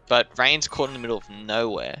 But Rain's caught in the middle of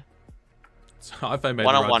nowhere. So hyphae made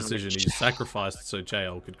the right decision. He sacrificed so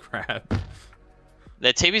JL could grab.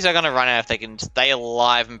 Their TPs are going to run out if they can stay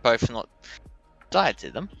alive and both not die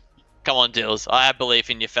to them. Come on, Dills. I have belief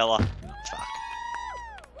in you, fella. Fuck.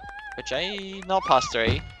 But Jay, not past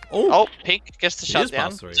 3. Oh, Pink gets the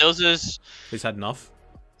shutdown. Dills is... He's had enough.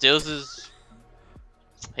 Dills is...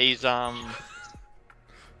 He's back.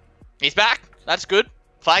 That's good.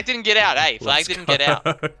 Flag didn't get out, eh? Flag didn't get out.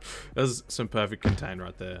 That was some perfect contain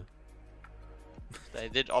right there. They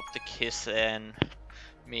did opt to kiss and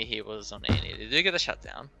me here was on Annie. They did get the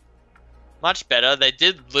shutdown. Much better. They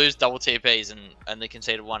did lose double TPs and they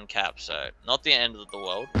conceded 1 cap, so not the end of the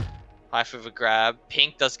world. High for the grab.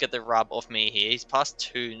 Pink does get the rub off me here. He's past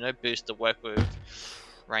 2, no boost to work with.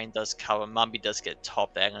 Rain does cover. Munby does get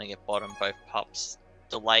top. They're going to get bottom. Both pups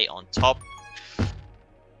delay on top.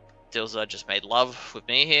 Dilza just made love with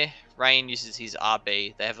me here. Rain uses his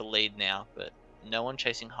RB. They have a lead now, but no one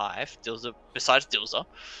chasing Hive. Dilza, besides Dilza.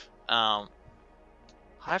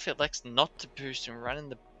 Hive elects not to boost and run in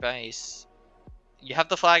the base. You have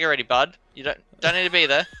the flag already, bud. You don't need to be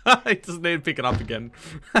there. He doesn't need to pick it up again.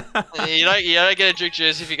 you don't get a juke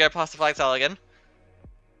juice if you go past the flag tile again.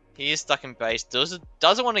 He is stuck in base. Dilza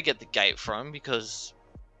doesn't want to get the gate from him because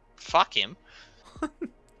fuck him.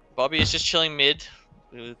 Bobby is just chilling mid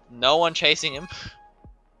with no one chasing him.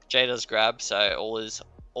 Jay does grab, so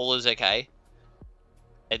all is okay.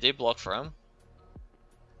 They do block for him.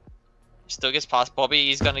 Still gets past Bobby.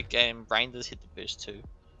 He's gonna get him. Rain does hit the boost too.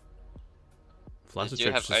 Flaccid they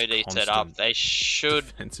do have OD set up. They should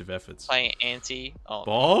defensive efforts. Play anti. Oh,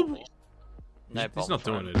 Bob? No, he's not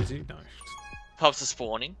doing it, is he? No. Pups are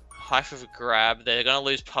spawning. High for a grab. They're gonna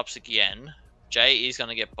lose pups again. Jay is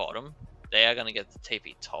gonna get bottom. They are gonna get the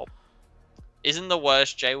TP top. Isn't the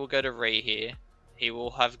worst. Jay will go to Ree here. He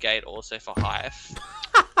will have gate also for Hive.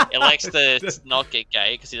 He likes to not get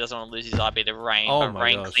gate because he doesn't want to lose his IB to Rain. But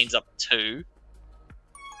Rain cleans up 2.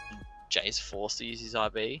 Jay's forced to use his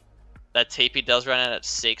IB. That TP does run out at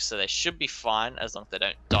 6, so they should be fine as long as they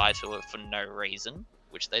don't die to it for no reason,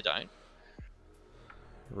 which they don't.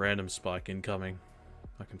 Random spike incoming.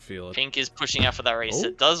 I can feel it. Pink is pushing out for that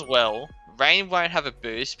reset. Does well. Rain won't have a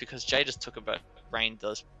boost because Jay just took a bit. Rain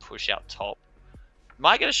does push out top.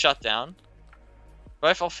 Might get a shutdown.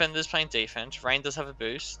 Both offenders playing defense. Rain does have a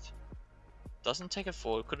boost. Doesn't take it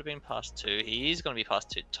forward. Could have been past 2. He is going to be past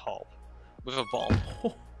 2 top. With a bomb.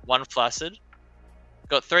 1 Flaccid.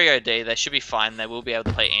 Got 3 OD. They should be fine. They will be able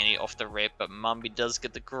to play Annie off the rip. But Munby does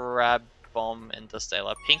get the grab bomb and does stay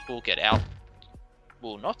alive. Pink will get out.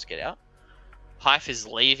 Will not get out. Hive is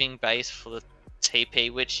leaving base for the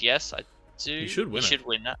TP, which, yes, I do. He should win it. He should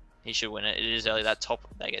win that. He should win it. It is early. That top,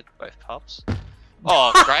 they get both pups.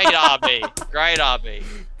 Oh, great RB. Great RB.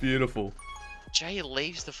 Beautiful. Jay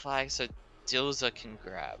leaves the flag so Dilza can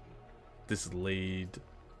grab. This lead.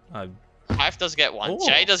 Hive does get 1. Oh.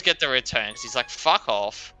 Jay does get the return because he's like, fuck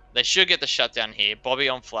off. They should get the shutdown here. Bobby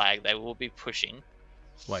on flag. They will be pushing.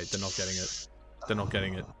 Wait, they're not getting it. They're not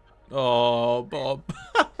getting it. Oh, Bob.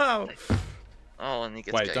 Oh, and he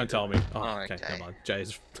gets Wait, don't tell me. Oh, okay, come on. Jay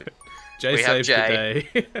saves the day.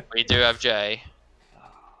 We do have Jay.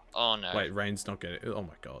 Oh no. Wait, Rain's not getting it. Oh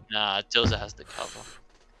my god. Nah, Dilza has the cover.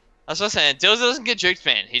 That's what I'm saying. Dilza doesn't get juked,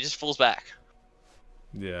 man. He just falls back.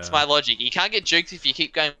 Yeah. That's my logic. You can't get juked if you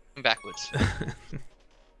keep going backwards.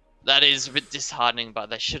 That is a bit disheartening, but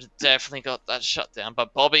they should have definitely got that shut down.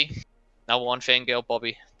 But Bobby, number 1 fangirl,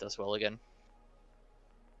 Bobby, does well again.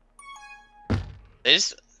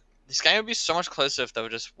 This game would be so much closer if they were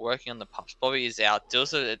just working on the pups. Bobby is out.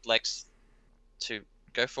 Dilza elects to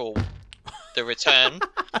go for the return.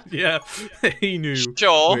 Yeah, he knew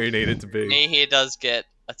where he needed to be. Me here does get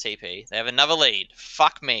a TP. They have another lead.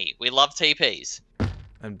 Fuck me. We love TPs.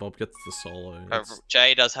 And Bob gets the solo. But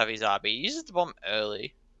Jay does have his RB. He uses the bomb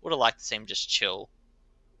early. Would have liked to see him just chill.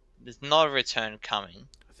 There's not a return coming.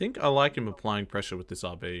 I think I like him applying pressure with this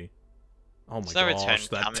RB. Oh my There's no return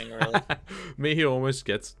gosh, coming, really. Me, he almost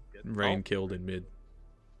gets Rain killed in mid.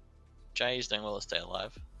 Jay's doing well to stay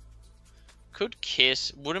alive. Could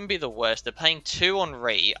kiss. Wouldn't be the worst. They're playing 2 on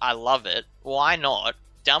Re. I love it. Why not?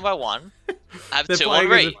 Down by 1. Have 2 on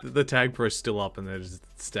Re. The tag pro's still up and they're just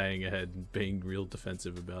staying ahead and being real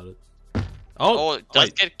defensive about it. Oh, it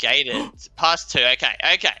does get gated. Past 2.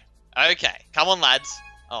 Okay. Come on, lads.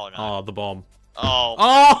 Oh, no. Oh, the bomb. Oh.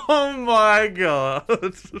 Oh my god.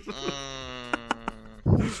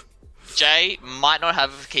 Jay might not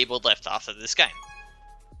have a keyboard left after this game.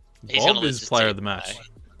 He's Bob is player of the match.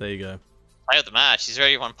 There you go. Player of the match. He's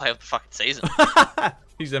already won player of the fucking season.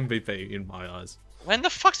 He's MVP in my eyes. When the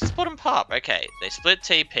fuck's this bottom pop? Okay, they split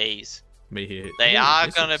TPs. Me here. They are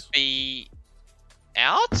gonna be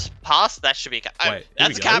out. Past that should be. Oh, Wait,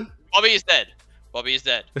 that's a cap. Bobby is dead. Bobby is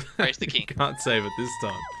dead. Praise the king. Can't save it this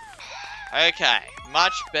time. Okay,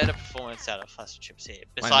 much better performance out of Flaccid Chips here.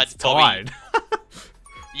 Besides it's Bobby. tied.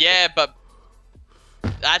 Yeah, but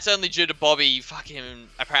that's only due to Bobby fucking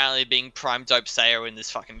apparently being prime dope sayer in this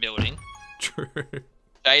fucking building. True.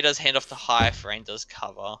 Jay does hand off to Hive. Rain does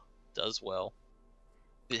cover. Does well.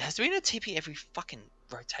 Has there been a TP every fucking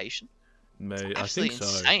rotation? Mate, I Absolutely think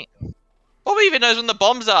so. insane. Bobby even knows when the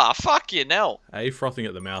bombs are. Fuck you, Nell. Frothing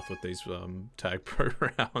at the mouth with these tag pro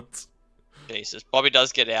rounds. Jesus. Bobby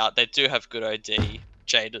does get out. They do have good OD.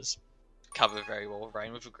 Jay does cover very well.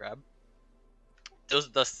 Rain with a grab. Does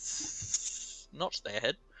not stay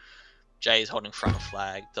ahead. Jay is holding front of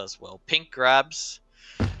flag. Does well. Pink grabs.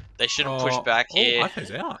 They shouldn't push back here.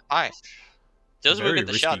 Ife's out. Ife. Does will get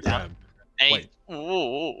the shot down. And they're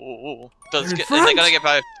gonna get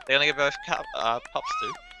both. They're gonna get both pops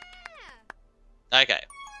too. Okay.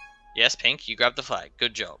 Yes, Pink, you grabbed the flag.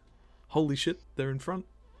 Good job. Holy shit, they're in front.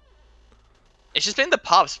 It's just been the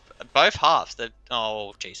pups, both halves.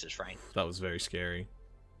 Oh, Jesus, Rain. That was very scary.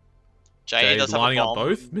 Jay does have a lining bomb. up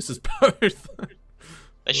both, misses both.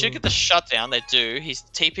 They should get the shutdown. They do. His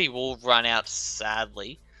TP will run out,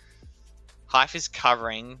 sadly. Hive is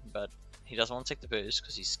covering, but he doesn't want to take the boost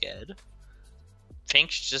because he's scared.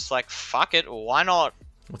 Pink's just like, fuck it, why not?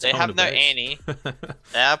 They have no Annie.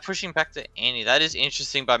 They are pushing back to Annie. That is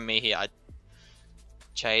interesting by me here.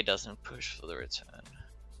 Jay doesn't push for the return.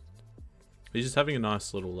 He's just having a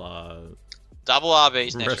nice little double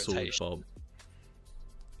RB's next wrestle with rotation. Bob.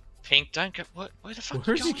 Pink, don't go. Where the fuck?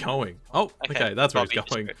 Where is he going? Oh, okay, that's where he's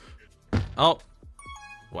going. Oh,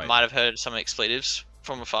 wait. Might have heard some expletives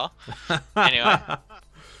from afar. Anyway,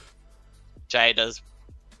 Jay does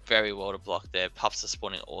very well to block there. Pups are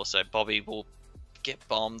spawning also. Bobby will get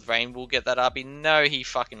bombed. Rain will get that RB. No, he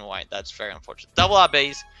fucking won't. That's very unfortunate. Double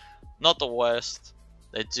RBs, not the worst.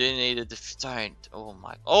 They do need a don't. Oh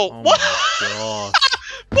my. Oh, what? My gosh.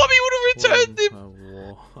 Bobby would have returned him.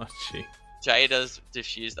 Oh, gee. Jay does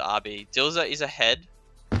defuse the RB. Dilza is ahead.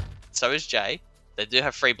 So is Jay. They do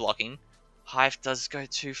have free blocking. Hive does go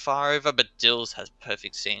too far over, but Dills has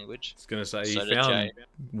perfect sandwich. I was going to say, So he did found Jay.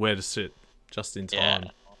 where to sit just in time.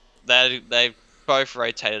 Yeah. They both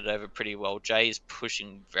rotated over pretty well. Jay is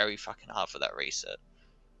pushing very fucking hard for that reset.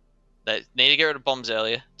 They need to get rid of bombs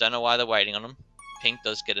earlier. Don't know why they're waiting on them. Pink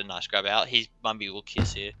does get a nice grab out. His Mumby will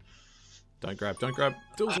kiss here. Don't grab.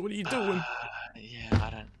 Dills, what are you doing? Yeah, I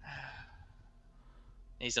don't...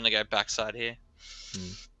 He's going to go backside here.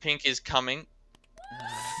 Pink is coming.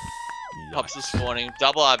 Pups are spawning.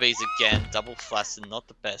 Double RBs again. Double Flaccid, not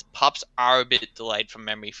the best. Pups are a bit delayed from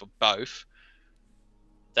memory for both.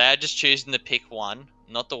 They are just choosing to pick one.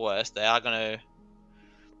 Not the worst. They are going to...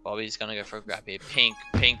 Bobby's going to go for a grab here. Pink.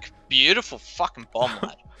 Beautiful fucking bomb,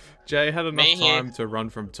 lad. Jay had enough time to run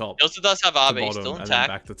from top Dilsa does have to RB bottom still and intact. then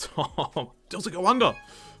back to top. Dilsa go under.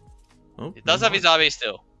 Oh, He does have his RB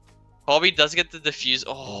still. Bobby does get the defuse.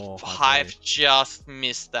 Oh, Hive just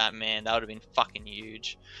missed that, man. That would have been fucking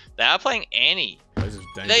huge. They are playing Annie.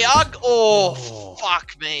 They are... Oh,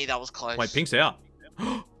 fuck me. That was close. Wait, Pink's out.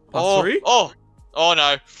 Oh, three? Oh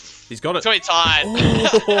no. He's got it. It's going to be tied.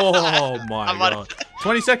 Oh my god.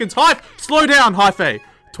 20 seconds. Hive! Slow down, Hive.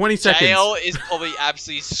 20 seconds. JL is probably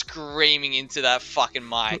absolutely screaming into that fucking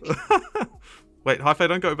mic. Wait, Hive,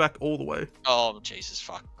 don't go back all the way. Oh, Jesus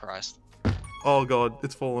fuck Christ. Oh god,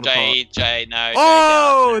 it's falling apart. Jay, no.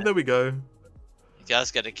 Oh, Jay down. there we go. He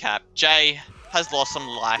does get a cap. Jay has lost some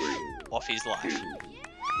life off his life.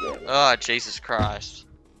 Oh, Jesus Christ.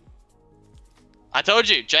 I told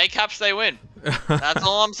you, Jay caps, they win. That's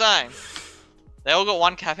all I'm saying. They all got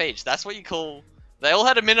one cap each. That's what you call... They all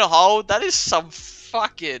had a minute hold. That is some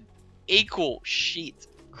fucking equal shit.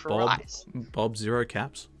 Christ. Bob 0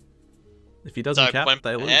 caps. If he doesn't cap,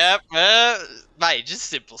 they lose. Yep, mate, just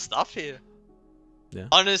simple stuff here. Yeah.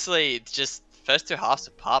 Honestly, it's just first 2 halves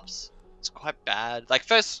of pups. It's quite bad. Like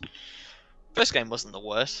first game wasn't the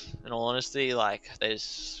worst. In all honesty, like they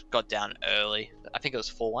just got down early. I think it was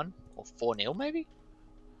 4-1 or 4-0 maybe.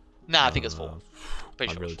 Nah, I think it was 4.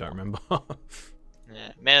 I really don't remember.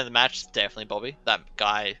 Yeah, man of the match definitely Bobby. That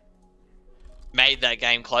guy made that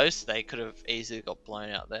game close. They could have easily got blown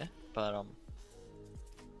out there, but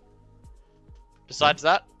besides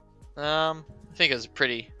that, I think it was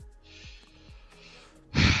pretty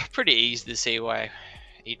easy to see why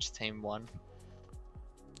each team won.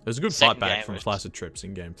 It was a good Second fight back game from was- Flaccid Trips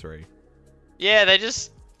in game 3. Yeah, they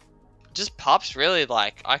just pups really.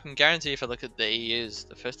 Like I can guarantee if I look at the EUs,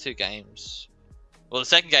 the first 2 games. Well, the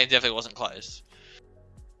second game definitely wasn't close.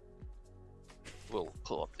 We'll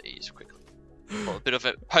pull up the EUs quickly. For a bit of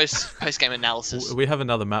a post game analysis. We have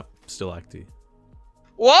another map still active.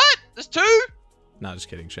 What? There's 2? Nah, just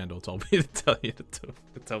kidding. Shandor told me to tell you to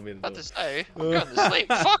tell me to About do to it. say, I'm going to sleep.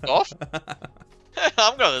 Fuck off.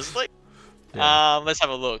 I'm going to sleep. Yeah. Let's have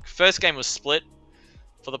a look. First game was split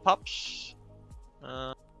for the pups.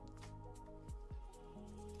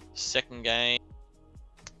 Second game.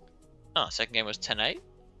 Oh, second game was 10-8.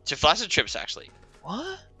 To Flaccid Trips actually.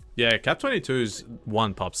 What? Yeah, Cap-22s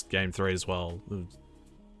won Pups game 3 as well.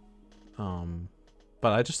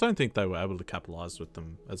 But I just don't think they were able to capitalize with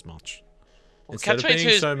them as much. Well, Instead of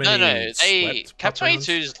being so many they swept pup rounds-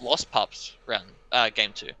 Cap-22s lost pups round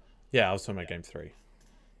game 2. Yeah, I was talking about game 3.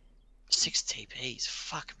 6 TPs.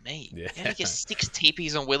 Fuck me. Yeah. How do you get 6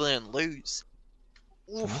 TPs on Willen and lose?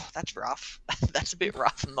 Ooh, that's rough. That's a bit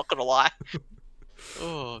rough. I'm not gonna lie.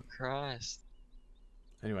 Oh Christ.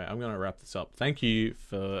 Anyway, I'm going to wrap this up. Thank you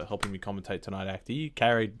for helping me commentate tonight, Acty. You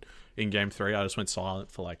carried in game 3. I just went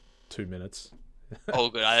silent for like 2 minutes.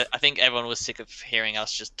 All good. I think everyone was sick of hearing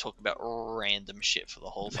us just talk about random shit for the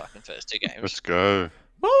whole fucking first 2 games. Let's go.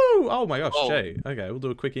 Woo! Oh my gosh, Oh. Jay. Okay, we'll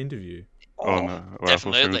do a quick interview. Oh, no. Well,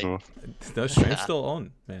 definitely. No stream's still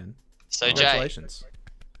on, man. So Jay, Congratulations.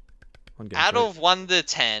 On game out 3. of 1 to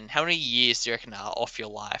 10, how many years do you reckon are off your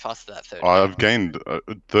life after that third? I've gained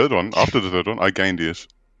third one. After the third one, I gained years.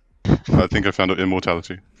 I think I found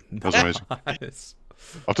immortality. That was amazing. Nice.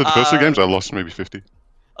 After the first 2 games, I lost maybe 50. I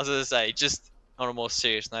was gonna say, just on a more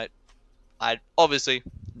serious note, I obviously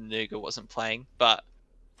Nuga wasn't playing, but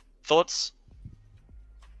thoughts?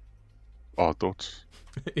 Oh, thoughts.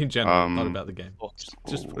 In general, not about the game. Thoughts.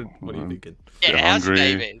 Just what are you thinking? Yeah, Get how's the hungry.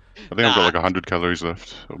 day been? I think I've got Nah. like 100 calories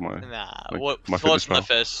left of my Nah, like, what my thoughts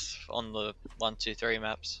fitness on the pal. on the 1, 2, 3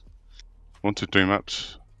 maps? 1 to 3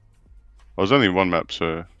 maps. I was only 1 map,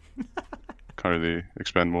 so can't really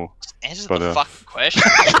expand more. Answer But, the fucking question.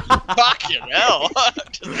 Fucking hell.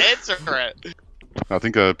 Just answer it. I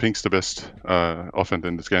think Pink's the best offender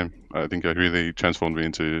in this game. I think he really transformed me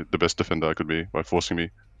into the best defender I could be by forcing me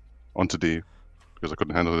onto D because I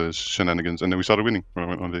couldn't handle his shenanigans, and then we started winning when I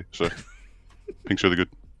went on D. So Pink's really good.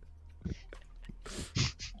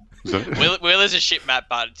 Is that it? Will is a shit map,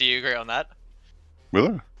 but do you agree on that?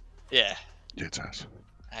 Willow? Yeah. Yeah, it's ass.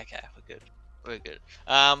 Okay, we're good. We're good.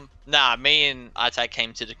 Nah, me and Itag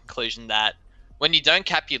came to the conclusion that when you don't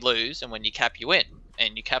cap, you lose, and when you cap, you win.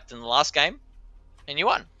 And you capped in the last game, and you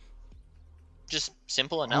won. Just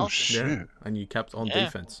simple analysis. shit. Yeah, and you kept on Yeah.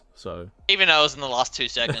 defense, so Even though it was in the last 2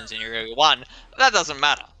 seconds and you really won, that doesn't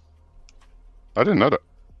matter. I didn't know that.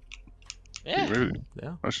 Yeah. Really?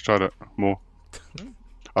 yeah. I should try that more.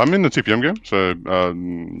 I'm in the TPM game, so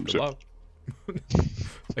Good shit. luck.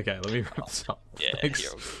 Okay, let me wrap this up. Yeah, Thanks.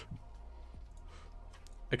 you're all good.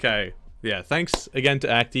 Okay, yeah, thanks again to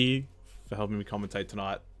Acty for helping me commentate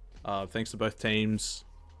tonight. Thanks to both teams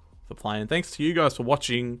for playing. Thanks to you guys for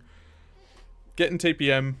watching. Getting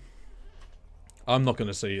TPM. I'm not going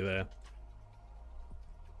to see you there.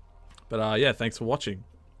 But yeah, thanks for watching.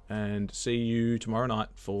 And see you tomorrow night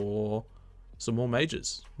for some more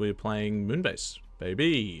majors. We're playing Moonbase,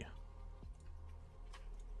 baby.